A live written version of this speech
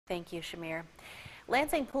Thank you, Shamir.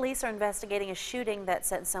 Lansing police are investigating a shooting that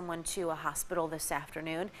sent someone to a hospital this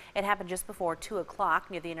afternoon. It happened just before 2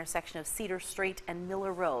 o'clock near the intersection of Cedar Street and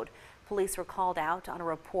Miller Road. Police were called out on a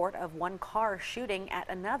report of one car shooting at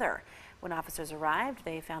another. When officers arrived,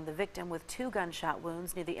 they found the victim with 2 gunshot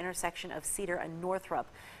wounds near the intersection of Cedar and Northrop.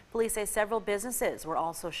 Police say several businesses were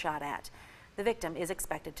also shot at. The victim is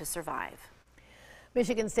expected to survive.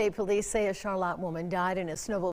 Michigan State Police say a Charlotte woman died in a snowmobile